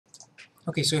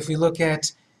Okay, so if we look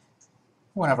at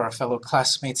one of our fellow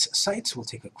classmates' sites, we'll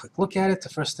take a quick look at it. The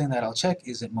first thing that I'll check,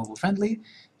 is it mobile friendly?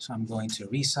 So I'm going to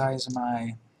resize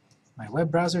my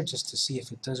web browser just to see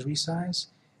if it does resize.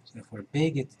 So if we're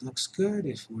big, it looks good.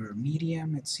 If we're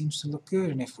medium, it seems to look good.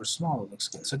 And if we're small, it looks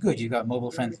good. So good, you got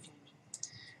mobile friendly.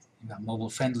 You got mobile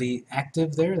friendly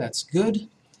active there, that's good.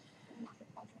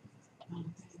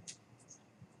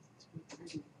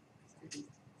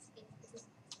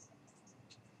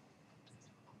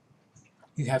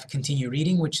 You have continue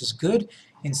reading, which is good.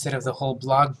 Instead of the whole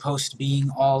blog post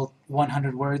being all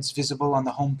 100 words visible on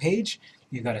the home page,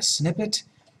 you've got a snippet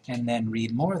and then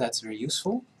read more. That's very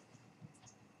useful.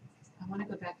 I want to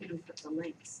go back in and put the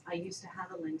links. I used to have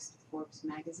the links to Forbes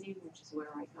magazine, which is where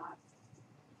I got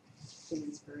the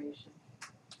inspiration.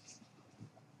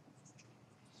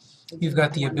 You've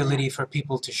got the ability for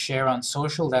people to share on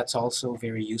social. That's also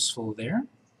very useful there.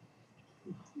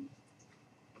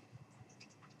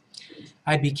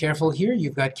 I'd be careful here.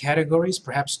 You've got categories,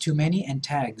 perhaps too many, and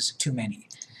tags, too many.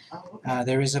 Oh, okay.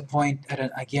 There is a point,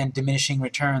 again, diminishing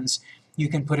returns. You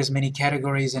can put as many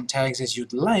categories and tags as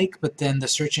you'd like, but then the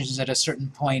search engines at a certain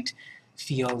point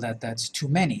feel that that's too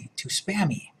many, too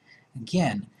spammy.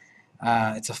 Again,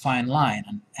 it's a fine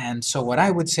line. And so what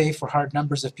I would say for hard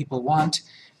numbers, if people want,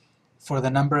 for the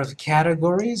number of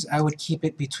categories, I would keep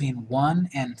it between 1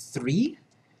 and 3.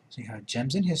 So you have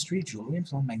gems in history, jewelry and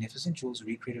film, magnificent jewels,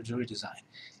 recreative jewelry design.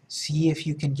 See if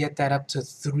you can get that up to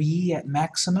 3 at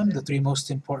maximum, the 3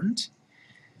 most important.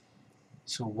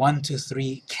 So 1 to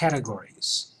 3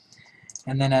 categories.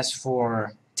 And then as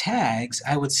for tags,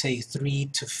 I would say 3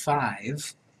 to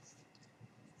 5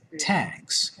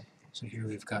 tags. So here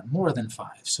we've got more than 5.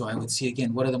 So I would see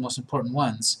again, what are the most important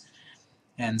ones?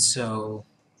 And so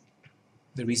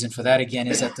the reason for that again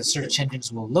is that the search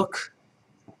engines will look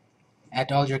at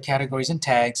all your categories and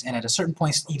tags, and at a certain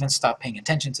point even stop paying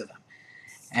attention to them.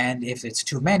 And if it's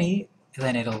too many,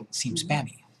 then it'll seem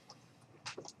spammy.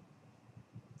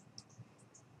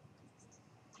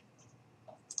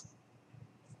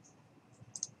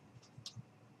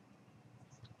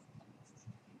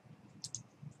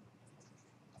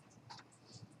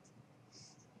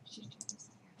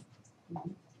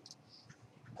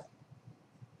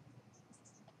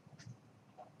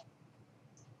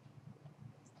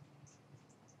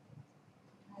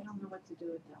 I don't know what to do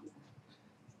with them.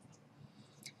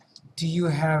 Do you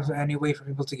have any way for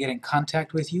people to get in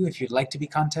contact with you if you'd like to be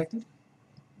contacted?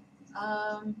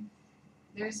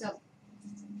 There's a, I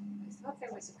thought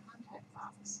there was a contact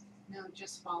box. No,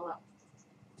 just follow.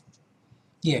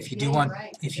 Yeah, if you do Yeah, want,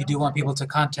 right. if you do want people to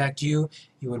contact you,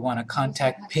 you would want a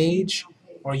contact page,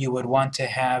 or you would want to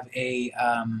have a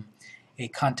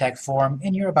contact form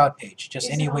in your About page. Just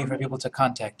Is any it way on for the- people to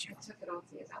contact you. I took it off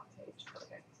the About page.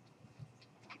 Okay.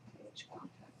 Page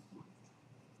contact.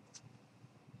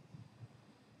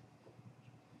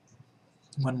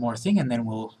 One more thing, and then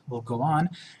we'll go on.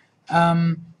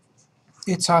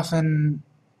 It's often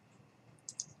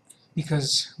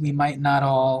because we might not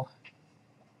all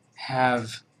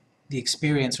have the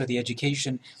experience or the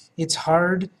education, it's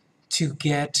hard to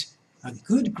get a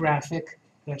good graphic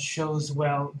that shows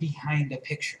well behind a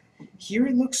picture. Here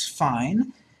it looks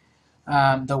fine.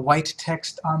 The white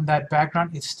text on that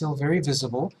background is still very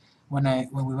visible. When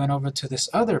we went over to this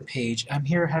other page, I'm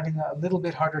here having a little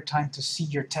bit harder time to see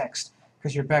your text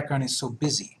because your background is so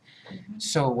busy.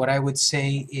 So what I would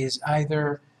say is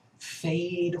either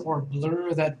fade or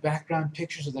blur that background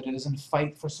picture so that it doesn't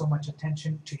fight for so much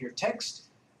attention to your text,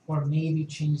 or maybe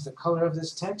change the color of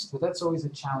this text, but that's always a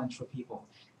challenge for people.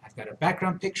 I've got a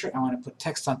background picture, I want to put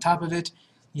text on top of it.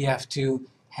 You have to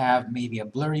have maybe a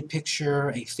blurry picture,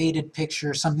 a faded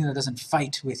picture, something that doesn't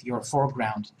fight with your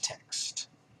foreground text.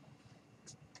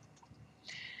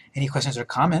 Any questions or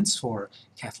comments for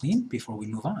Kathleen before we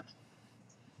move on?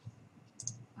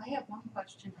 I have one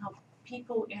question. How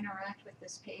people interact with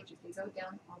this page, if you go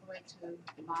down all the way to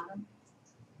the bottom,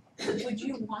 would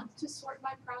you want to sort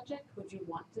by project? Would you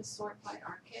want to sort by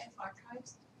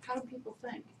archives? How do people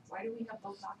think? Why do we have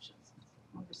both options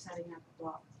when we're setting up a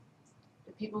blog?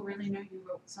 Do people really know you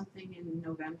wrote something in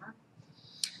November?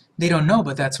 They don't know,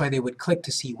 but that's why they would click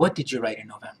to see what did you write in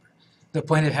November. The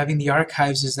point of having the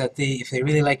archives is that if they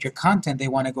really like your content, they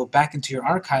want to go back into your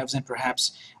archives and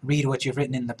perhaps read what you've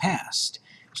written in the past.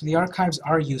 So the archives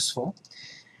are useful.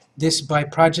 This by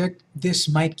project, this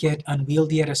might get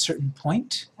unwieldy at a certain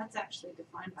point. That's actually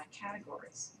defined by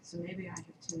categories, so maybe I have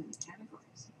too many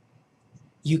categories.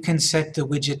 You can set the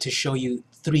widget to show you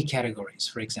 3 categories,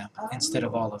 for example, instead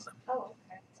of all of them. Oh,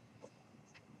 okay.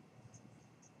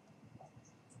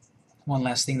 One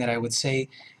last thing that I would say,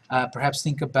 Perhaps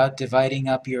think about dividing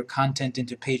up your content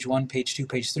into page 1, page 2,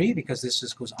 page 3, because this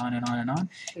just goes on and on and on.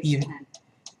 Page 10.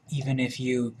 Even if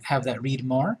you have that read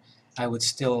more, I would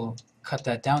still cut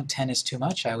that down. 10 is too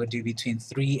much. I would do between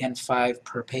 3 and 5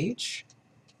 per page.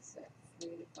 So 3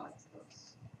 to 5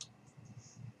 posts.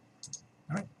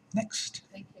 Next.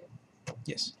 Thank you.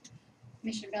 Yes.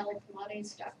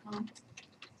 MissionValleyPilates.com.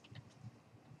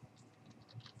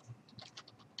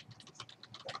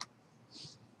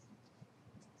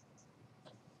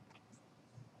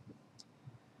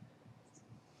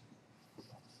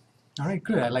 All right,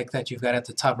 good. I like that you've got at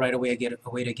the top right away a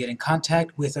way to get in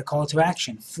contact with a call to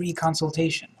action, free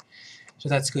consultation. So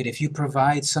that's good. If you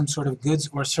provide some sort of goods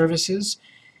or services,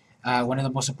 one of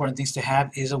the most important things to have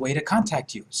is a way to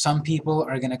contact you. Some people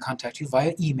are going to contact you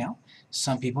via email.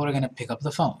 Some people are going to pick up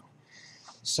the phone.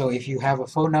 So if you have a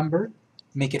phone number,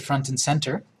 make it front and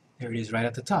center. There it is right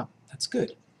at the top. That's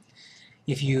good.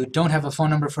 If you don't have a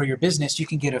phone number for your business, you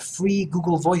can get a free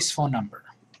Google Voice phone number.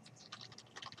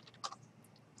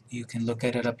 You can look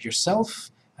at it up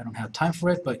yourself. I don't have time for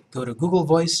it, but go to Google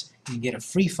Voice and you get a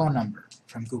free phone number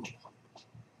from Google.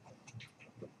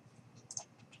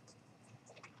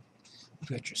 You've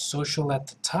got your social at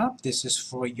the top. This is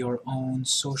for your own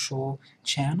social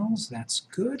channels. That's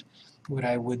good. What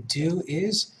I would do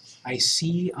is, I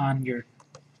see on your,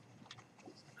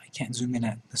 I can't zoom in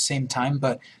at the same time,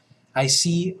 but I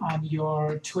see on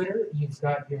your Twitter, you've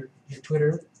got your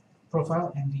Twitter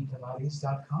profile,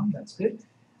 mvpilates.com. That's good.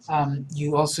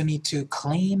 You also need to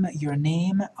claim your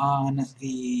name on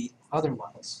the other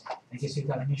ones. I guess you've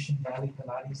got Mission Valley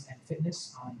Pilates and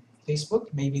Fitness on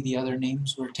Facebook. Maybe the other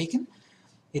names were taken.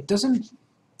 It doesn't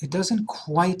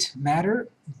quite matter,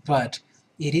 but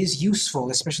it is useful,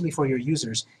 especially for your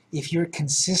users, if you're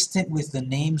consistent with the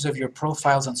names of your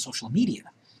profiles on social media.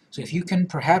 So if you can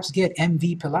perhaps get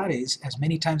MV Pilates as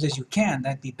many times as you can,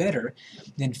 that'd be better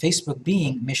than Facebook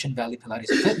being Mission Valley Pilates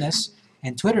and Fitness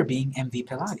and Twitter being MV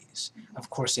Pilates. Of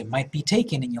course, it might be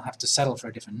taken and you'll have to settle for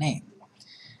a different name.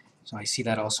 So I see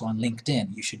that also on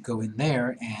LinkedIn. You should go in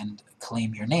there and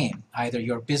claim your name, either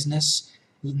your business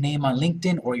name on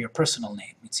LinkedIn or your personal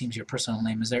name. It seems your personal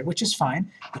name is there, which is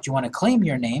fine, but you want to claim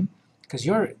your name because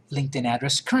your LinkedIn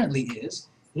address currently is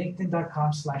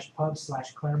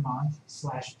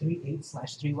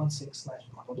linkedin.com/pub/claremont/38/316/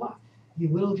 blah, blah, blah. You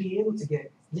will be able to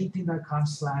get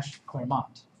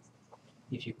linkedin.com/claremont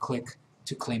if you click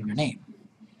to claim your name.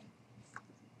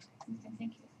 Okay,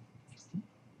 thank you.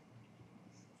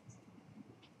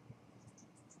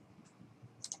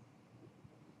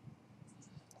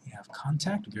 You have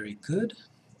contact, very good.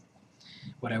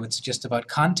 What I would suggest about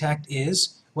contact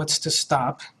is what's to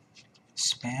stop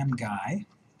spam guy,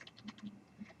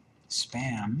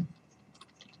 spam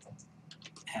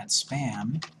at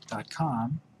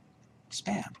spam.com,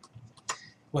 spam.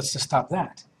 What's to stop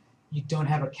that? You don't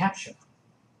have a CAPTCHA.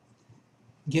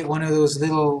 Get one of those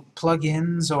little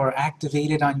plugins or activate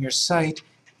it on your site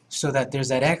so that there's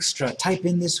that extra, type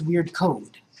in this weird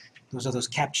code. Those are those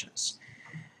CAPTCHAs.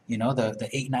 You know, the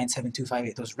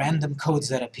 897258, those random codes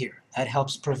that appear. That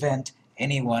helps prevent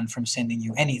anyone from sending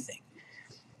you anything.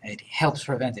 It helps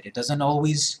prevent it. It doesn't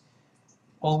always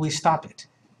stop it,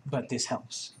 but this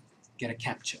helps. Get a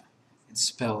CAPTCHA. It's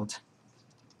spelled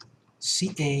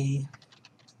C-A-T-C-H-A,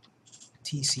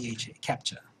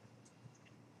 CAPTCHA.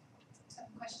 So a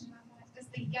question on that, does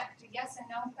the yes and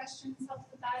no questions help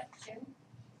with that too?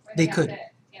 Or They do you could. have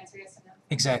to answer yes and no?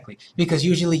 Exactly. Because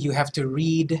usually you have to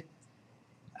read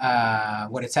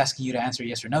what it's asking you to answer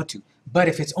yes or no to. But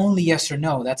if it's only yes or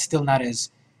no, that's still not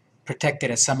as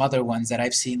protected as some other ones that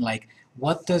I've seen, like,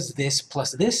 what does this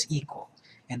plus this equal?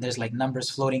 And there's like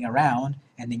numbers floating around,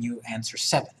 and then you answer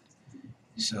 7.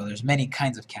 So there's many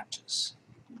kinds of CAPTCHAs.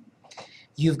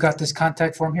 You've got this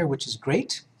contact form here, which is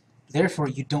great. Therefore,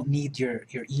 you don't need your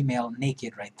email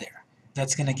naked right there.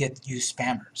 That's going to get you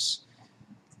spammers.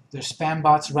 There's spam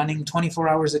bots running 24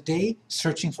 hours a day,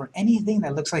 searching for anything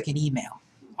that looks like an email.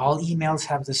 All emails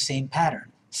have the same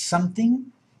pattern.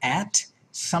 Something at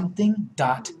something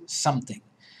dot something.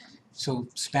 So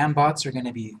spam bots are going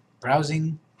to be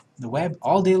browsing the web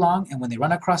all day long, and when they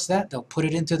run across that, they'll put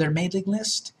it into their mailing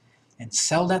list and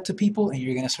sell that to people, and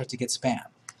you're going to start to get spam.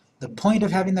 The point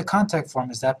of having the contact form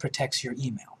is that protects your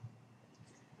email.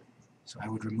 So I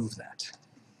would remove that.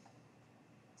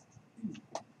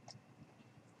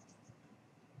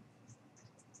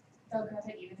 They'll grab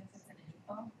it even if it's an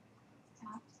info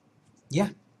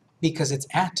tab? Because it's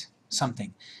at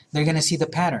something. They're going to see the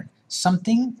pattern.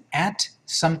 Something at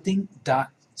something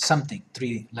dot something.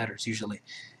 3 letters usually.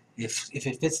 If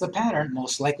it fits the pattern,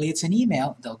 most likely it's an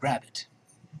email, they'll grab it.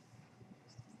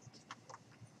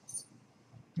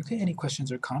 Okay, any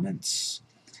questions or comments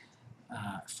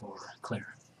for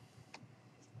Claire?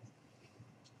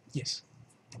 Yes.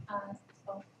 Are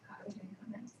we doing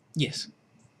comments? Yes.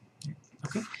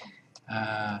 Okay.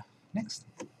 Next.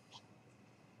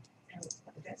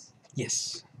 Address,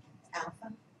 Yes.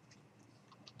 Alpha,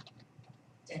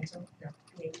 Dental, no,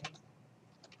 PHA,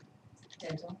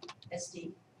 Dental,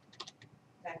 Sd.com.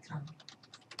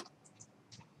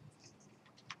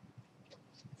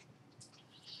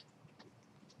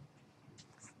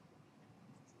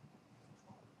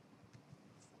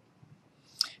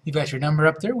 You've got your number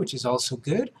up there, which is also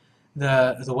good.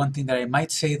 The one thing that I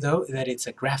might say, though, that it's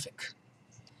a graphic.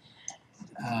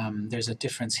 There's a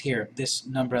difference here. This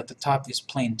number at the top is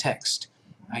plain text.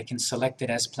 I can select it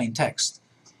as plain text.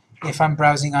 If I'm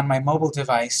browsing on my mobile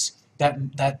device,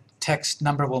 that text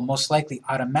number will most likely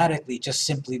automatically just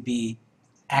simply be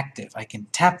active. I can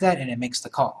tap that and it makes the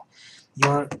call.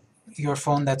 Your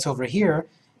phone that's over here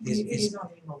It is on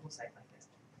the mobile site like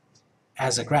that.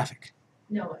 as a graphic.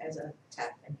 No, as a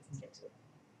tap and you can get to it.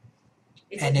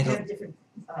 It's And like it'll- have a different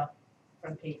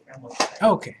front page from mobile site.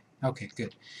 Okay, okay,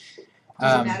 good.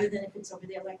 Does it matter then if it's over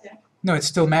there like that? No, it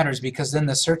still matters because then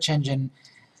the search engine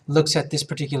looks at this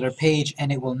particular page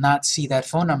and it will not see that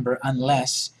phone number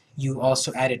unless you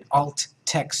also added alt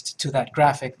text to that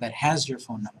graphic that has your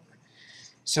phone number.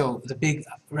 So the big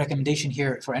recommendation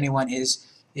here for anyone is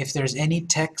if there's any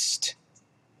text,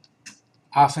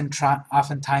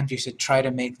 oftentimes you should try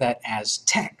to make that as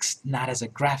text, not as a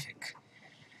graphic.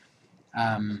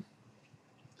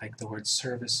 Like the word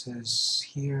services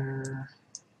here.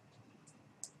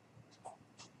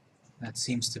 That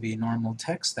seems to be normal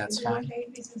text, that's Is it fine. okay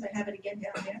since I have it again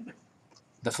down there?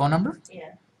 The phone number?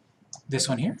 Yeah. This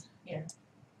one here? Yeah.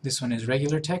 This one is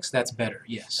regular text, that's better,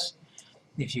 yes.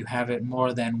 If you have it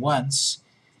more than once,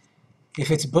 if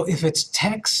it's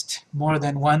text more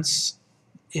than once,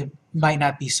 it might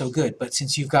not be so good, but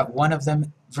since you've got one of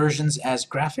them versions as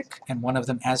graphic and one of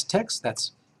them as text,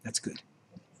 that's good.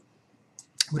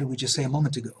 What did we just say a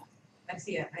moment ago? I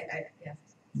see, yeah.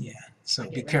 Yeah, so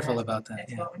Okay, be right careful now, about that.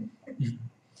 That's Yeah.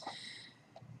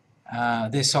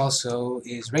 going. This also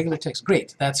is regular text.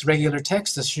 Great, that's regular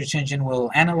text. The search engine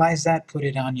will analyze that, put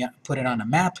it on a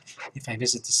map. If I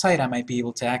visit the site, I might be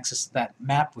able to access that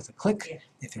map with a click. Yeah.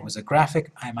 If it was a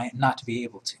graphic, I might not be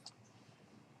able to.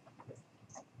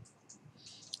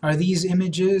 Are these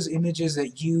images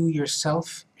that you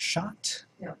yourself shot?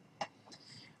 No.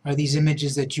 Are these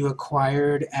images that you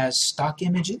acquired as stock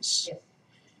images? Yes.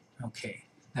 Okay,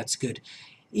 that's good.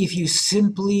 If you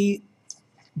simply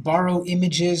borrow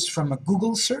images from a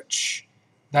Google search,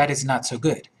 that is not so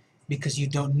good because you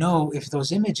don't know if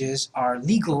those images are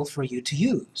legal for you to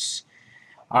use.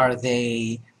 Are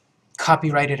they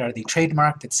copyrighted? Are they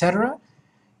trademarked, etc.?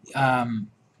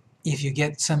 If you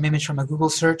get some image from a Google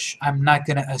search, I'm not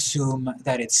going to assume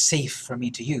that it's safe for me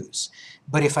to use.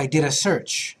 But if I did a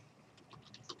search,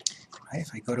 right, if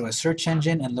I go to a search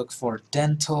engine and look for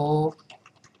dental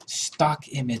stock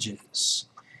images,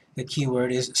 the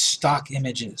keyword is stock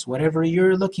images. Whatever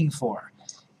you're looking for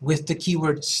with the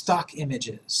keyword stock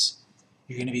images,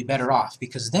 you're going to be better off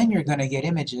because then you're going to get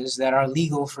images that are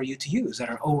legal for you to use, that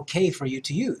are okay for you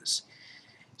to use,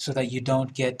 so that you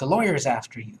don't get the lawyers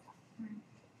after you.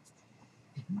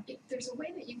 If there's a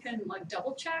way that you can like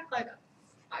double check, like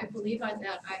I believe that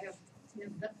I have, you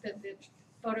know, the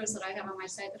photos that I have on my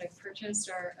site that I've purchased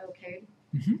are okay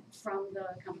from the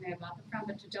company I bought them from,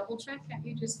 but to double check, can't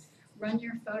you just run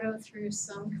your photo through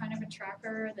some kind of a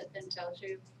tracker that then tells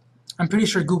you? I'm pretty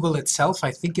sure Google itself,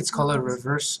 I think it's called a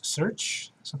reverse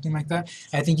search, something like that.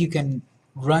 I think you can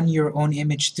run your own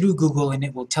image through Google and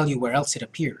it will tell you where else it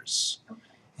appears. Okay.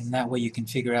 And that way you can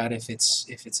figure out if it's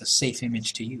a safe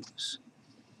image to use.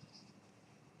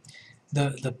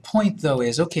 The point though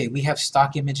is, okay, we have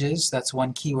stock images, that's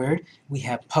one keyword. We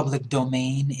have public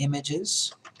domain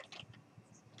images.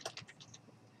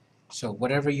 So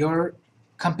whatever your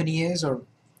company is or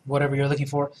whatever you're looking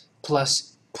for,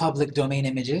 plus public domain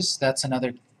images, that's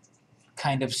another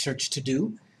kind of search to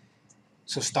do.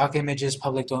 So stock images,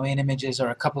 public domain images are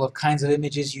a couple of kinds of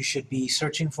images you should be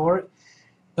searching for,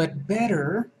 but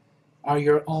better are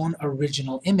your own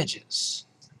original images.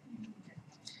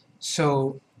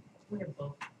 So We have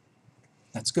both.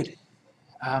 that's good.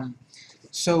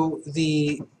 So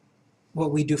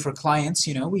what we do for clients,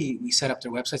 you know, we set up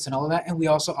their websites and all of that, and we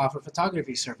also offer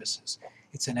photography services.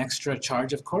 It's an extra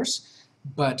charge, of course,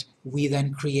 but we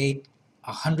then create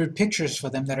 100 pictures for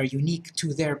them that are unique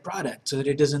to their product so that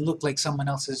it doesn't look like someone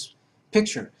else's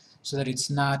picture, so that it's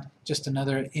not just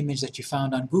another image that you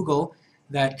found on Google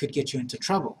that could get you into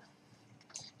trouble.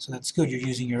 So that's good. You're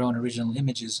using your own original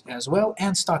images as well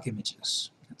and stock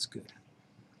images That's good.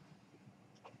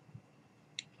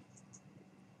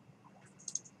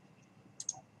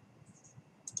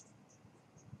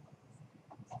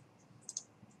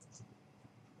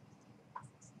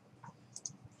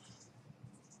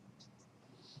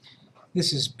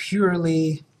 This is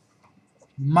purely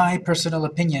my personal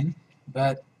opinion,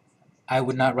 but I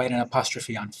would not write an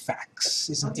apostrophe on facts.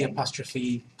 Isn't the Okay.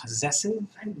 apostrophe possessive?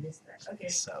 I missed that. Okay.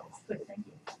 So, That's good. Thank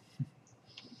you.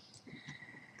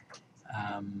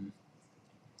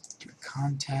 your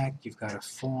contact, you've got a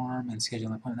form and schedule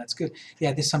an appointment. That's good.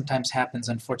 Yeah, this sometimes happens,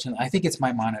 unfortunately. I think it's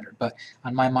my monitor, but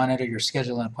on my monitor, your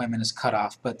schedule an appointment is cut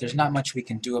off, but there's not much we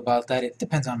can do about that. It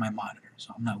depends on my monitor,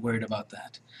 so I'm not worried about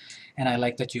that. And I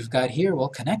like that you've got here, well,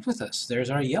 connect with us. There's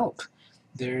our Yelp.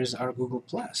 There's our Google+.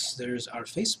 There's our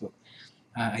Facebook.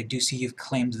 I do see you've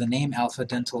claimed the name Alpha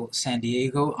Dental San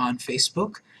Diego on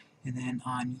Facebook. And then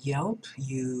on Yelp,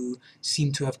 you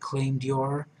seem to have claimed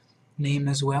your name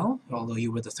as well, although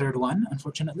you were the third one,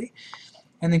 unfortunately.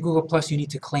 And then Google+, you need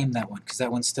to claim that one, because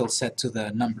that one's still set to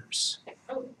the numbers.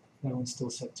 Oh. That one's still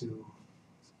set to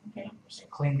Okay. numbers. So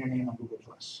claim your name on Google+.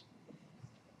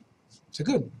 So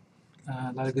good.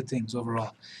 A lot of good things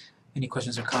overall. Any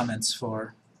questions or comments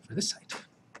for this site?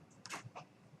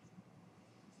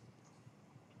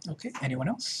 Okay, anyone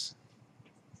else?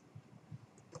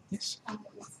 Yes? It's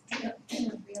real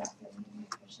healing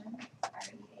nutrition,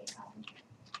 REAL, HEAL,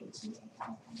 nutrition.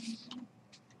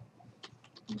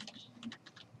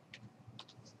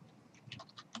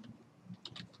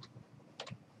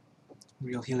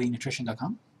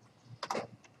 realhealingnutrition.com.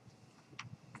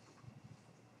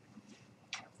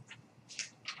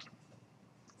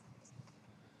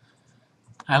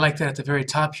 I like that at the very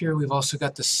top here, we've also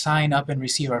got the sign up and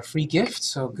receive our free gift.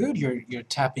 So good, you're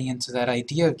tapping into that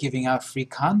idea of giving out free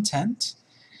content.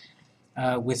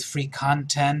 With free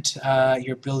content,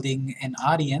 you're building an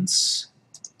audience.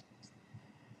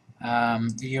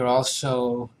 You're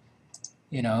also,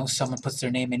 you know, someone puts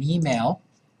their name and email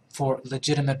for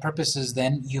legitimate purposes,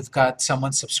 then you've got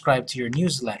someone subscribed to your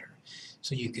newsletter.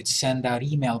 So you could send out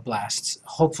email blasts.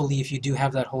 Hopefully, if you do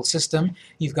have that whole system,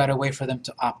 you've got a way for them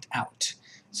to opt out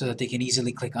so that they can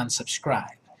easily click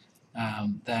unsubscribe.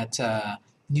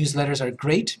 Newsletters are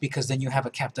great because then you have a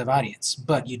captive audience,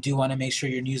 but you do want to make sure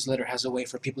your newsletter has a way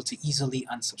for people to easily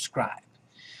unsubscribe.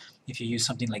 If you use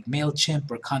something like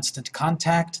MailChimp or Constant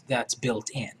Contact, that's built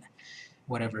in.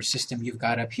 Whatever system you've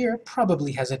got up here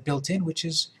probably has it built in, which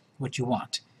is what you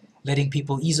want. Letting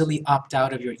people easily opt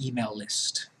out of your email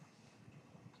list.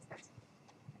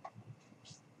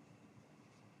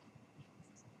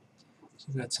 So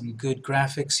we've got some good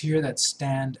graphics here that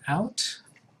stand out.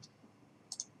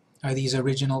 Are these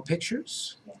original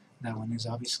pictures? Yeah. That one is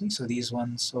obviously. So these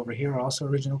ones over here are also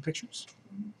original pictures?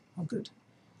 Oh, good.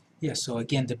 Yeah, so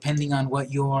again, depending on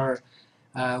what you're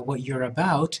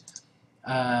about,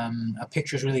 a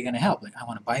picture is really going to help. Like, I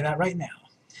want to buy that right now.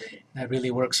 That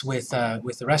really works with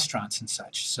the restaurants and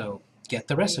such. So get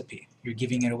the recipe. You're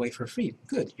giving it away for free.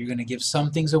 Good. You're going to give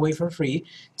some things away for free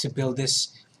to build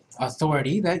this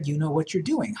authority that you know what you're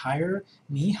doing. Hire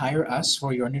me, hire us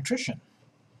for your nutrition.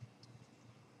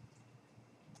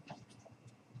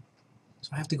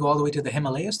 So I have to go all the way to the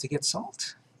Himalayas to get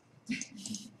salt?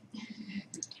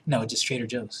 No, just Trader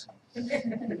Joe's.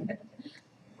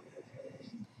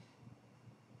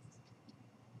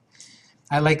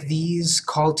 I like these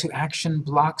call to action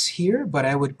blocks here, but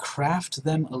I would craft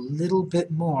them a little bit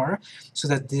more so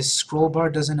that this scroll bar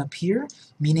doesn't appear,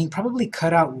 meaning probably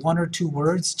cut out 1 or 2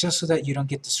 words just so that you don't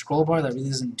get the scroll bar that really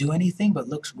doesn't do anything but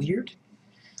looks weird.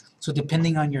 So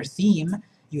depending on your theme,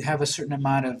 you have a certain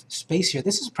amount of space here.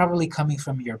 This is probably coming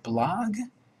from your blog.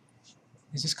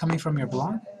 Is this coming from your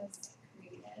blog? It was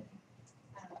created,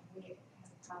 we had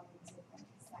problems with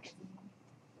the sizing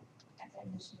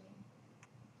initially.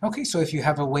 Okay, so if you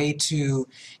have a way to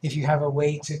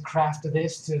craft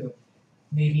this to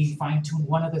maybe fine-tune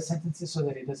one of the sentences so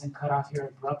that it doesn't cut off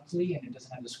here abruptly and it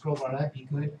doesn't have the scroll bar, that'd be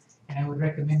good. And I would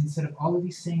recommend, instead of all of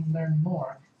these saying learn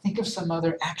more, think of some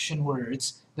other action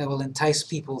words that will entice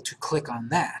people to click on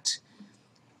that.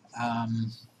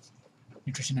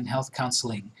 Nutrition and health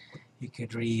counseling. You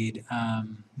could read,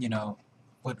 you know,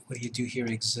 what do you do here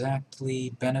exactly?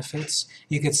 Benefits.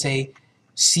 You could say,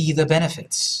 see the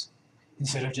benefits,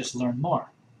 instead of just learn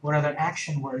more. What other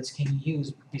action words can you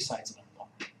use besides learn more?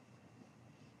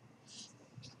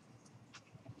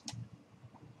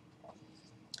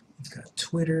 You've got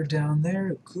Twitter down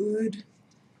there, good.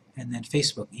 And then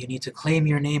Facebook. You need to claim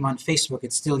your name on Facebook.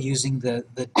 It's still using the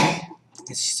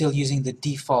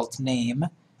default name.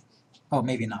 Oh,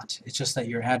 maybe not. It's just that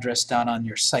your address down on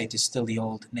your site is still the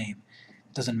old name.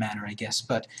 doesn't matter, I guess.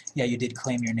 But yeah, you did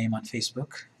claim your name on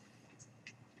Facebook.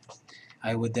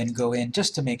 I would then go in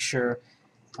just to make sure,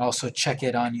 also check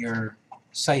it on your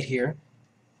site here.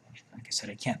 Like I said,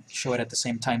 I can't show it at the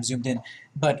same time zoomed in,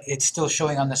 but it's still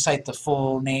showing on the site the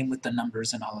full name with the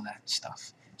numbers and all of that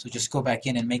stuff. So just go back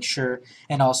in and make sure,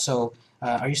 and also,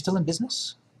 are you still in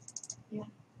business? Yeah.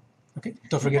 Okay,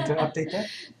 don't forget to update that.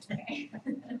 Okay.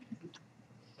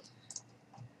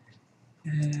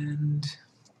 And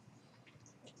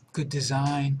good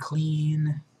design,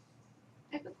 clean.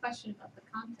 I have a question about the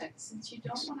contact. Since you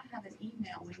don't want to have an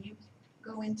email when you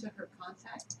go into her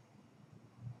contact,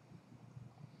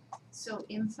 so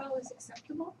info is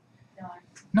acceptable? No.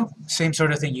 Nope, same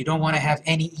sort of thing. You don't want to have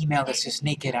any email that's just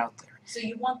naked out there. So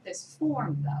you want this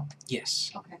form though?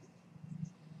 Yes. Okay.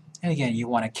 And again, you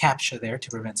want a CAPTCHA there to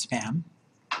prevent spam.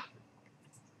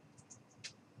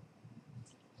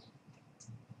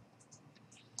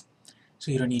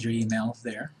 So you don't need your email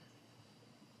there.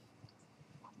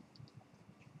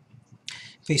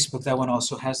 Facebook, that one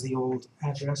also has the old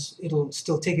address. It'll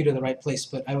still take you to the right place,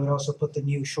 but I would also put the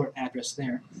new short address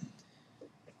there.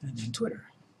 And then Twitter.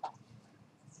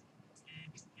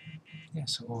 Yeah,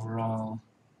 so overall,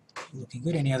 looking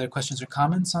good. Any other questions or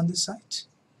comments on this site?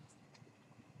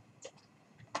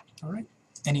 All right.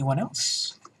 Anyone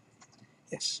else?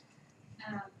 Yes.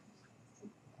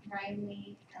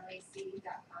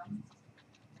 RyanLeeLAC.com.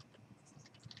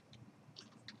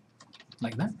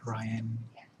 Like that?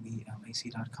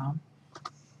 RyanLeeLAC.com.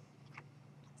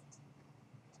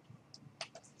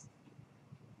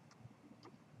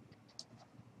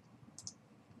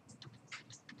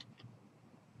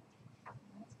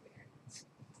 That's weird.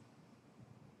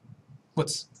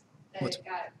 What's That What's- it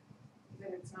got,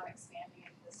 that it's not expanding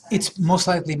into the size. It's most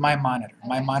likely my monitor.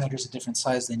 My Okay. monitor's a different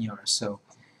size than yours, so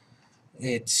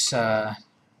it's So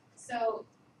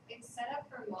it's set up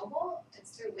for mobile,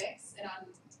 it's through Wix, and on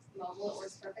mobile it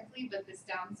works perfectly, but this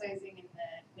downsizing in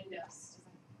the Windows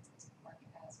doesn't work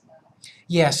as well.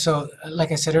 yeah, so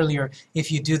like I said earlier,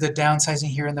 if you do the downsizing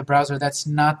here in the browser, that's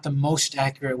not the most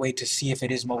accurate way to see if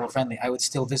it is mobile friendly. I would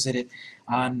still visit it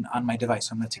on my device.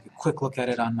 So I'm going to take a quick look at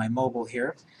it on my mobile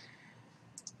here.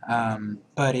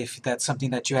 But if that's something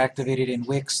that you activated in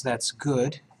Wix, that's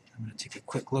good. I'm going to take a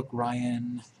quick look.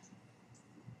 Ryan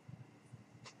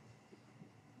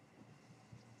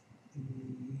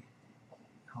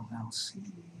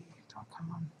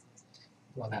LLC.com.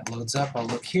 While that loads up, I'll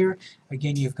look here.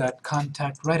 Again, you've got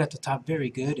contact right at the top, very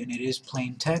good, and it is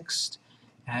plain text.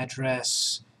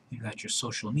 Address, you've got your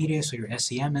social media, so your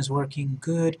SEM is working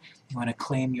good. You want to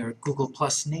claim your Google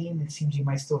Plus name. It seems you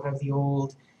might still have the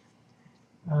old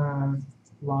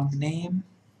long name.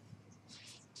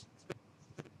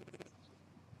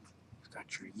 You've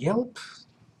got your Yelp.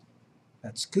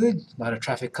 That's good. A lot of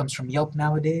traffic comes from Yelp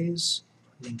nowadays.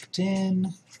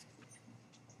 LinkedIn.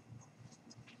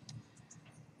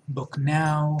 Book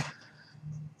Now.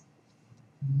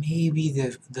 Maybe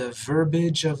the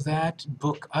verbiage of that.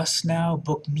 Book us now.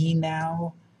 Book me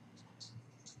now.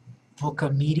 Book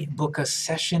a meeting. Book a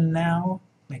session now.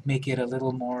 Like make it a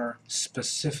little more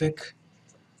specific.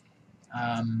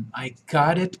 I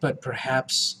got it, but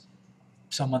perhaps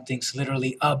someone thinks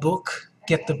literally a book.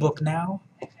 Get the book now.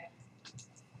 Okay.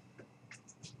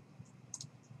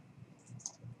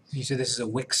 You said this is a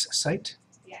Wix site?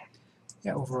 Yeah.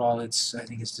 Yeah, overall I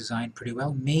think it's designed pretty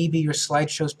well. Maybe your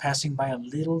slideshow's passing by a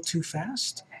little too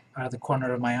fast. Okay. Out of the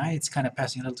corner of my eye, it's kind of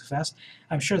passing a little too fast.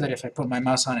 I'm sure that if I put my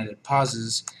mouse on it, it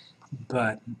pauses,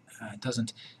 but it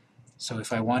doesn't. So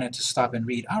if I wanted to stop and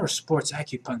read our sports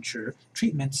acupuncture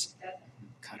treatments,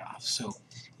 cut off. So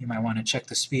you might want to check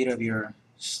the speed of your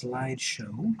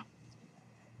slideshow.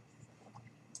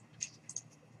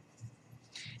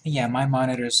 And yeah, my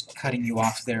monitor's cutting you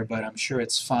off there, but I'm sure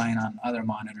it's fine on other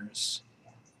monitors.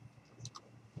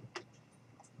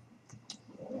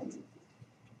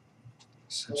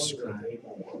 Subscribe.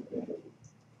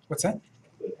 What's that?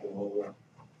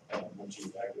 Once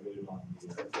you've activated on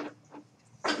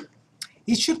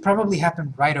It should probably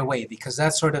happen right away, because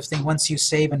that sort of thing, once you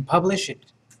save and publish, it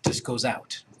just goes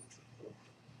out.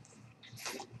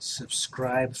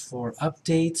 Subscribe for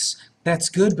updates. That's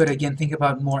good, but again, think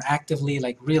about more actively,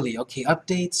 like really, okay,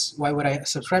 updates, why would I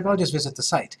subscribe? I'll just visit the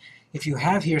site. If you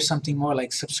have here something more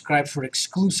like subscribe for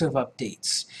exclusive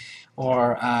updates,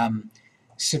 or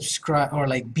subscribe, or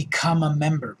like become a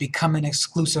member, become an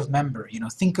exclusive member, you know,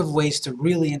 think of ways to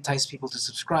really entice people to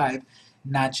subscribe,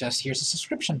 not just here's a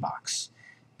subscription box.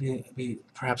 Be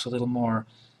perhaps a little more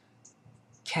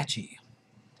catchy.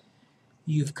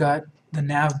 You've got the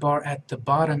nav bar at the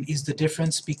bottom. Is the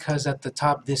difference because at the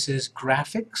top this is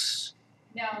graphics?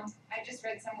 No, I just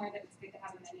read somewhere that it's good to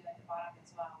have a menu at the bottom. It's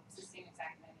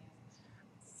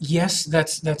Yes,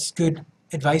 that's good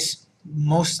advice.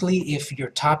 Mostly if your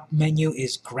top menu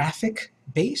is graphic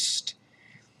based,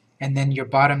 and then your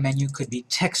bottom menu could be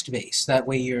text based. That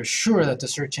way you're sure that the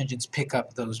search engines pick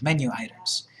up those menu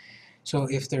items. So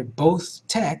if they're both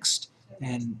text,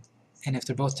 and if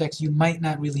they're both text, you might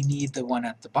not really need the one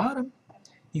at the bottom.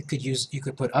 You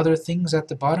could put other things at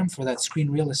the bottom for that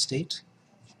screen real estate.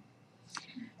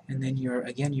 And then your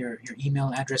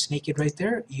email address naked right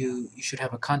there. You should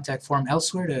have a contact form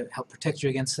elsewhere to help protect you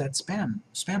against that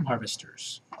spam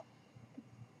harvesters.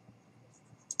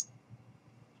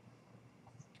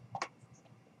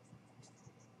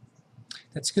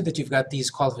 That's good that you've got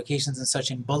these qualifications and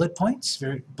such in bullet points.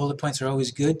 Bullet points are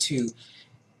always good to,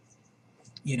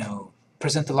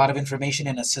 present a lot of information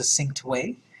in a succinct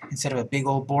way instead of a big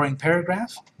old boring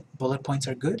paragraph. Bullet points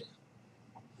are good.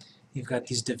 You've got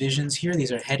these divisions here.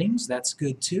 These are headings. That's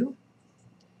good too.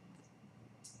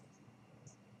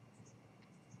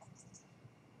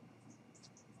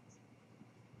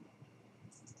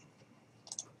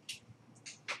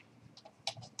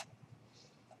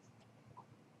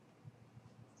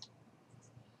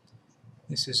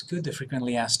 This is good. The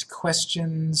frequently asked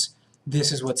questions.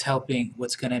 This is what's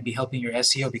going to be helping your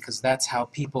SEO, because that's how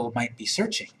people might be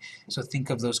searching. So think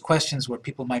of those questions where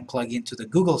people might plug into the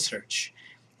Google search.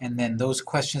 And then those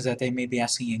questions that they may be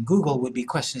asking in Google would be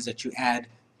questions that you add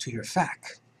to your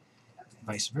FAQ,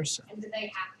 vice versa. And do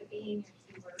they have to be in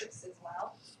your keywords as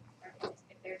well? Or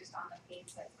if they're just on the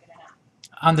page, that's good enough?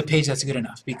 On the page, that's good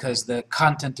enough, because the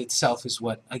content itself is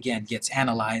what, again, gets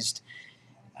analyzed.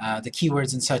 The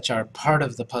keywords and such are part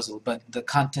of the puzzle, but the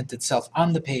content itself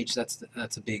on the page, that's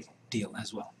a big deal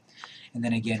as well. And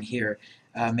then again here,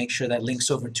 make sure that links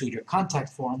over to your contact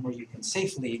form where you can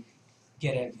safely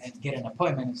get an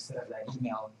appointment instead of that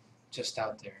email just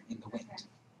out there in the wind.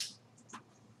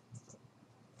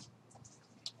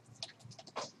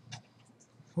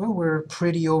 Well, we're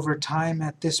pretty over time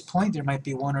at this point. There might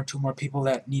be one or two more people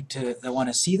that want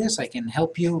to see this. I can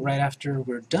help you right after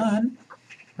we're done.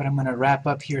 But I'm going to wrap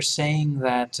up here saying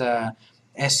that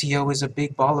SEO is a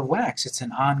big ball of wax. It's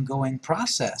an ongoing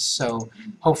process. So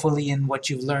hopefully in what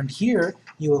you've learned here,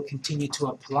 you will continue to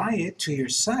apply it to your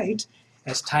site.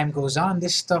 As time goes on,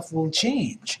 this stuff will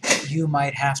change. You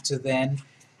might have to then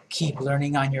keep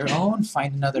learning on your own,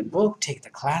 find another book, take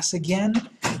the class again,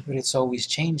 but it's always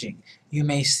changing. You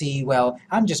may see, well,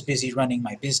 I'm just busy running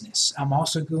my business. I'm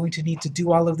also going to need to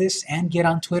do all of this and get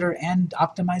on Twitter and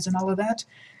optimize and all of that.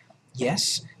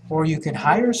 Yes, or you can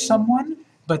hire someone,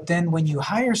 but then when you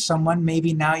hire someone,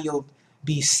 maybe now you'll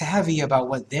be savvy about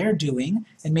what they're doing,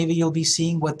 and maybe you'll be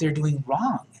seeing what they're doing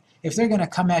wrong. If they're going to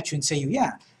come at you and say,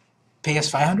 yeah, pay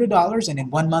us $500 and in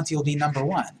 1 month you'll be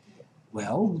 #1.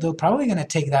 Well, they're probably going to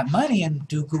take that money and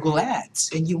do Google Ads,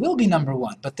 and you will be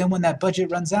 #1. But then when that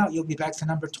budget runs out, you'll be back to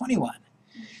number 21.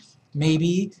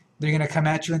 Maybe they're going to come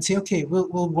at you and say, okay,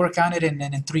 we'll work on it, and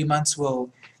then in 3 months we'll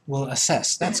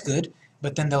assess. That's good.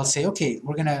 But then they'll say, okay,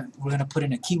 we're gonna put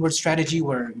in a keyword strategy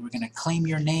where we're gonna claim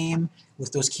your name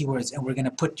with those keywords, and we're gonna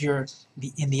put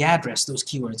in the address those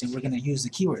keywords, and we're gonna use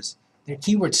the keywords. They're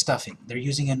keyword stuffing. They're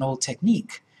using an old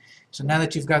technique. So now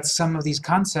that you've got some of these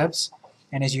concepts,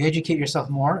 and as you educate yourself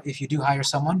more, if you do hire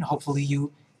someone, hopefully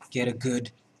you get a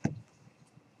good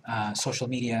social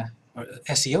media or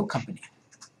SEO company.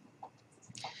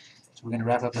 So we're gonna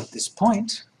wrap up at this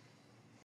point.